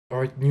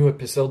Alright, new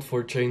episode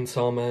for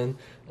Chainsaw Man,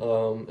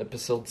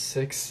 episode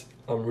 6.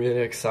 I'm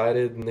really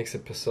excited. Next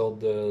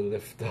episode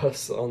left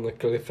us on a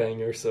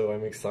cliffhanger, so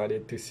I'm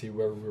excited to see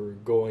where we're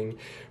going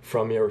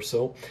from here.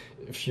 So,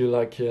 if you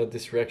like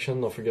this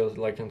reaction, don't forget to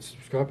like and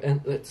subscribe,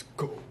 and let's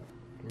go!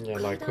 Yeah,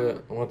 like,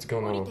 what's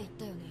going on?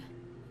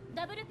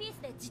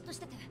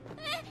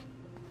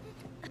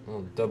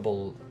 Oh,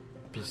 double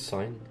peace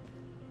sign?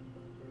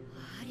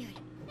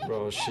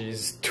 Bro,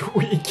 she's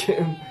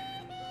tweaking!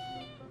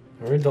 I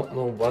really don't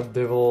know what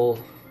devil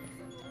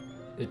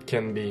it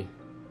can be.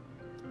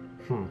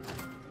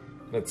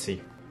 Let's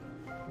see.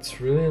 It's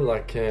really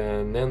like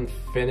an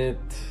infinite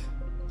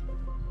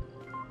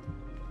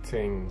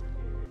thing.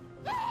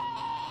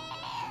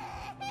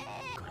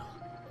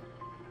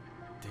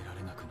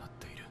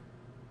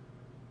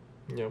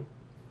 Yeah,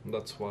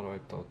 that's what I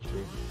thought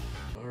too.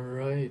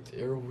 Alright,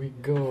 here we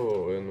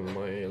go, and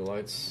my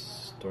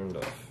lights turned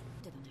off.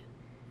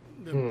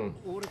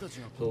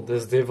 So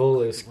this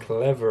devil is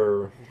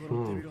clever.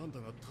 Oh.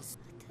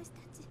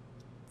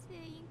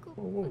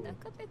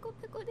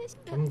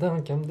 Calm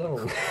down, calm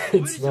down.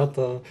 It's not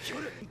guys,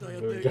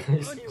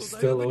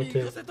 still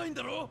okay.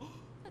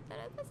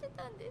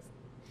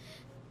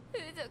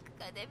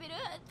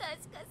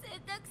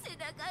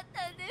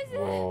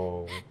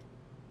 Whoa.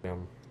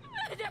 Damn.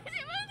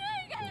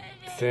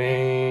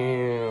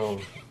 Damn.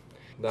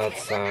 That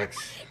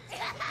sucks.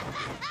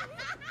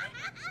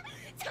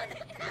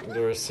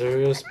 There's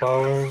serious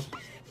power.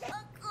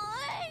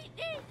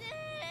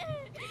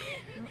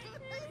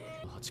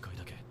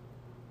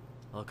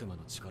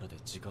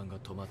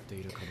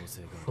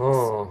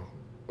 Oh.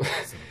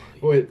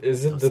 Wait,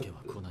 is it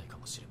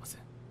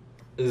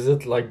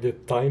like the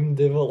time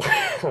devil?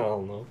 I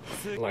don't know.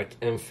 Like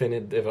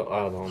infinite devil,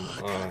 I don't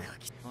know.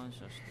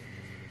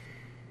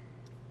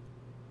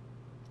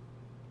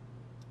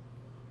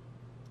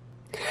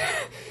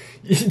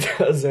 He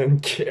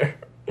doesn't care.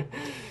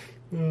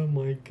 Oh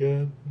my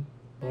god.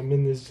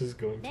 Ramen is just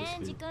going to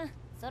sleep.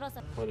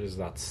 What is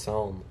that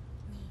sound?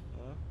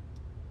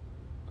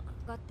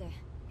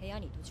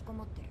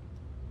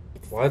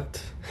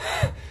 What?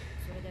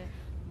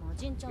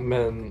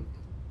 Man,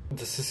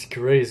 this is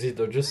crazy.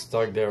 They're just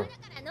stuck there.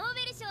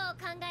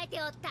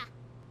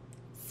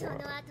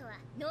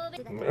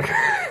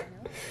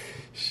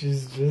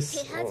 She's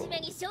just...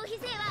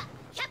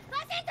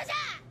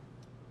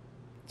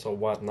 So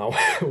what now?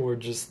 We're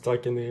just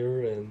stuck in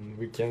here and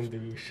we can't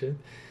do shit?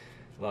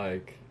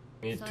 Like,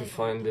 we need to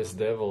find this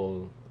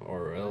devil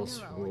or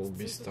else we'll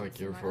be stuck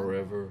here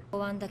forever.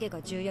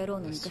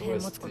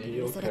 SOSD,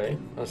 okay.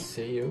 I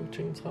see you,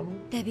 Chainsaw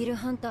Man.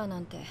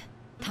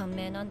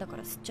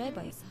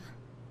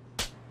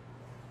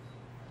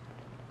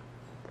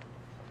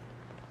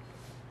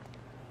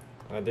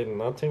 I did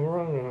nothing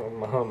wrong,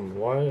 Mom.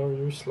 Why are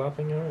you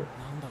slapping her?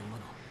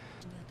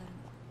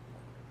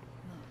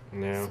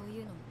 No.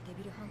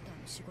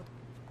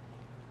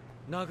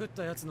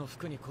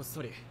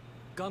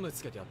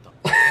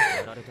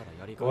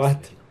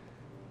 What?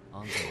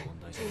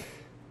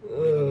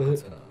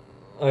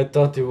 I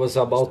thought he was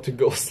about to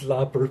go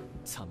slap her.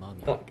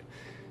 Slap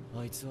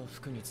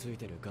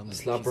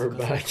her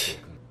back.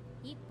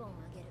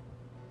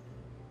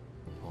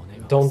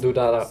 Don't do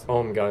that at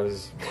home,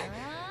 guys.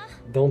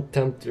 Don't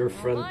tempt your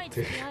friend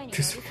to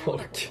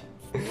smoke.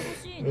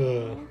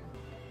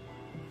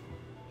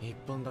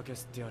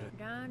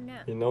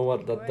 You know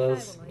what that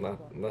does?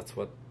 That's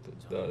what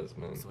it does,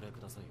 man.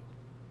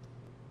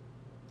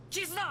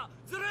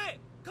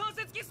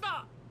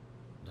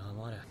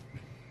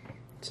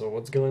 So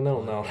what's going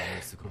on now?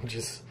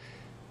 Just...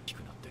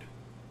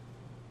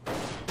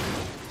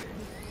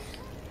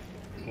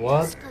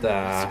 What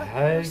the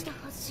heck?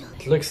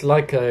 It looks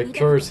like a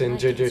curse in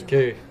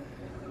JJK.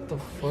 What the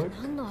fuck?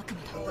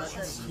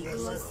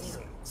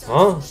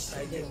 Huh?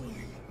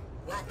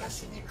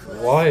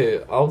 Why?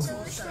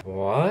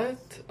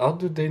 What? How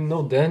do they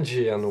know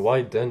Denji, and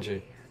why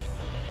Denji?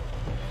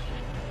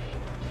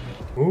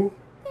 Who?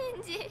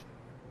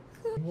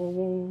 Whoa,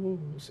 whoa, whoa.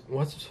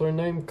 What's her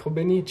name?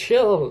 Kobeni?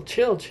 Chill,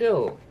 chill,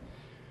 chill.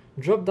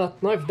 Drop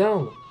that knife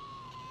down.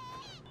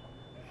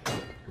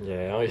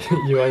 Yeah,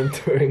 you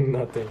ain't doing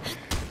nothing.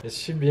 Is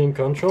she being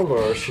controlled,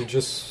 or she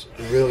just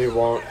really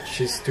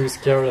she's too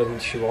scared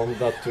and she wants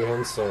that to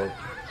end, so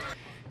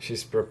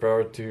she's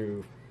prepared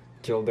to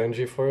kill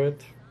Denji for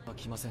it?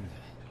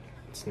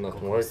 It's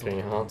not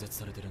working, huh?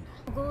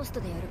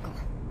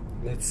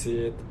 Let's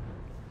see it.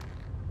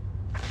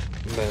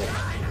 Man,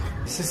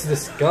 this is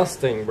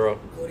disgusting, bro.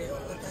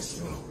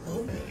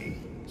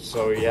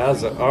 So he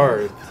has an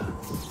heart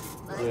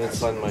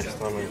inside my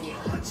stomach.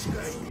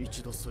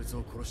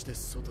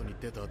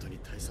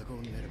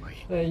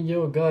 Hey,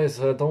 yo guys,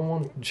 I don't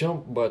want to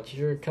jump, but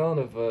you're kind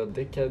of a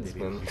dickhead,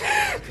 man.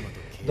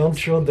 Don't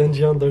throw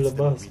Denji under the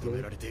bus,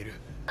 man.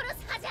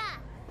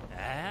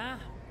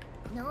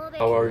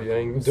 How are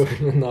you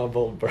doing a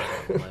novel, bro?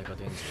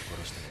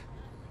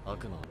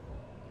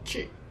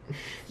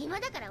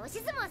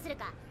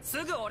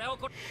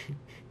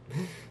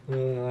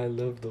 I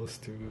love those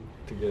two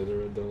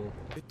together, though.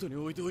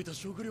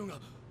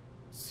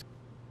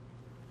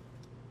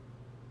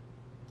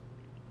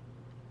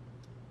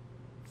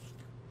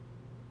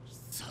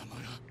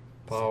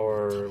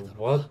 Power,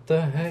 what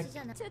the heck?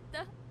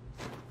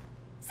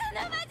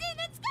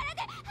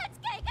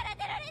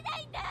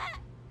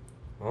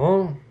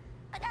 Oh?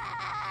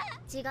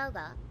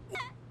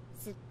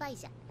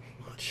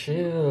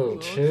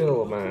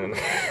 Chill, man.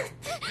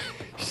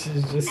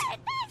 She's just...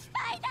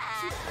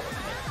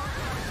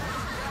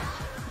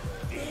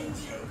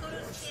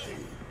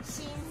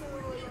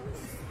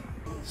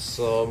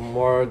 So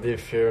more they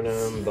fear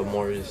them, the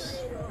more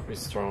he's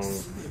strong.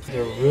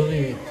 They're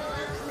really...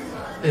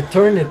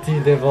 Eternity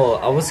Devil.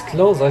 I was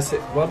close. I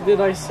said, what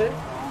did I say?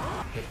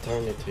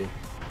 Eternity.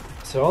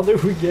 So how do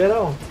we get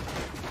out?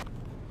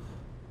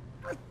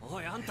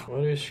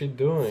 What is she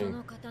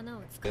doing?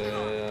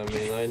 I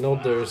mean, I know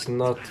there's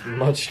not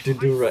much to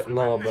do right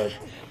now, but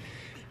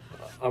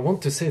I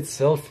want to say it's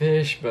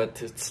selfish, but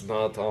it's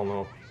not. I don't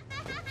know.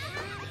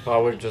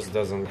 Power just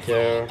doesn't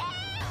care.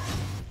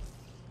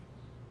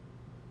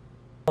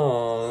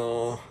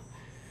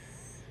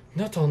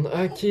 Not on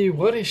Aki.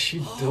 What is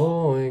she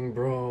doing,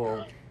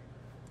 bro?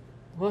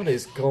 What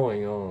is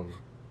going on?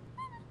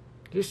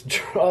 Just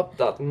drop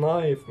that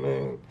knife,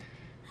 man.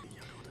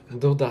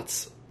 Though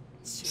that's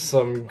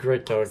some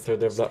great character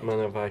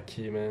development of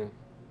Aki, man.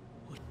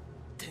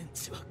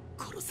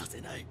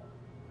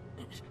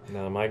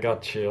 Damn, I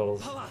got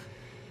chills.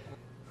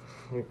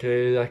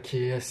 Okay,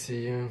 Aki, I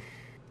see you.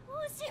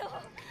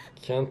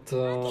 Can't, I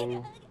don't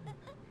know.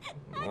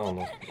 I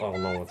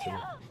don't know what to do.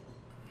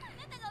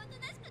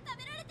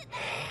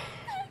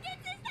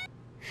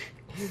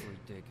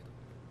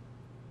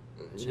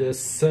 Yes,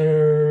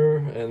 sir.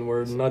 And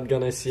we're not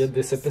gonna see it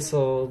this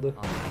episode.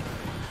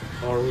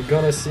 Are we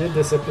gonna see it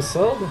this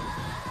episode?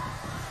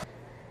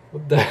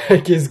 What the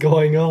heck is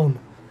going on?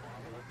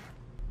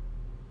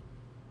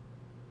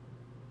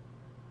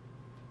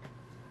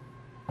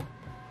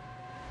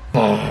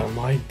 Oh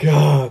my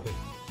god!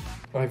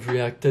 I've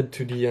reacted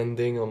to the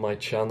ending on my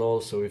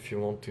channel, so if you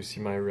want to see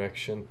my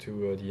reaction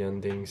to the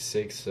ending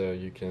 6,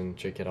 you can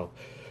check it out.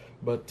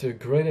 But a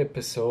great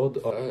episode,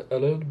 a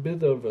little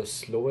bit of a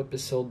slow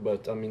episode,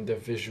 but I mean the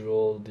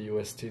visual, the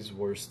OSTs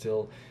were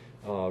still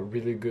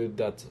really good,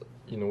 that,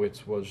 you know,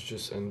 it was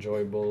just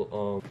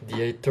enjoyable.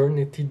 The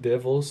Eternity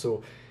Devil,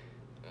 so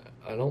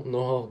I don't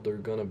know how they're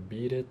gonna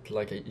beat it.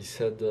 Like he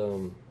said,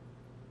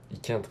 he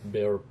can't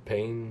bear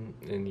pain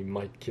and he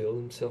might kill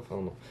himself. I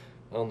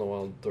don't know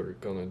how they're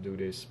gonna do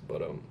this,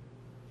 but I'm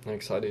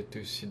excited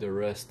to see the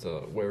rest,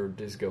 where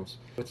this goes.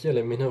 But yeah,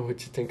 let me know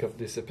what you think of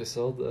this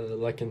episode,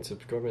 like and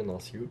subscribe, and I'll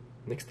see you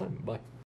next time. Bye.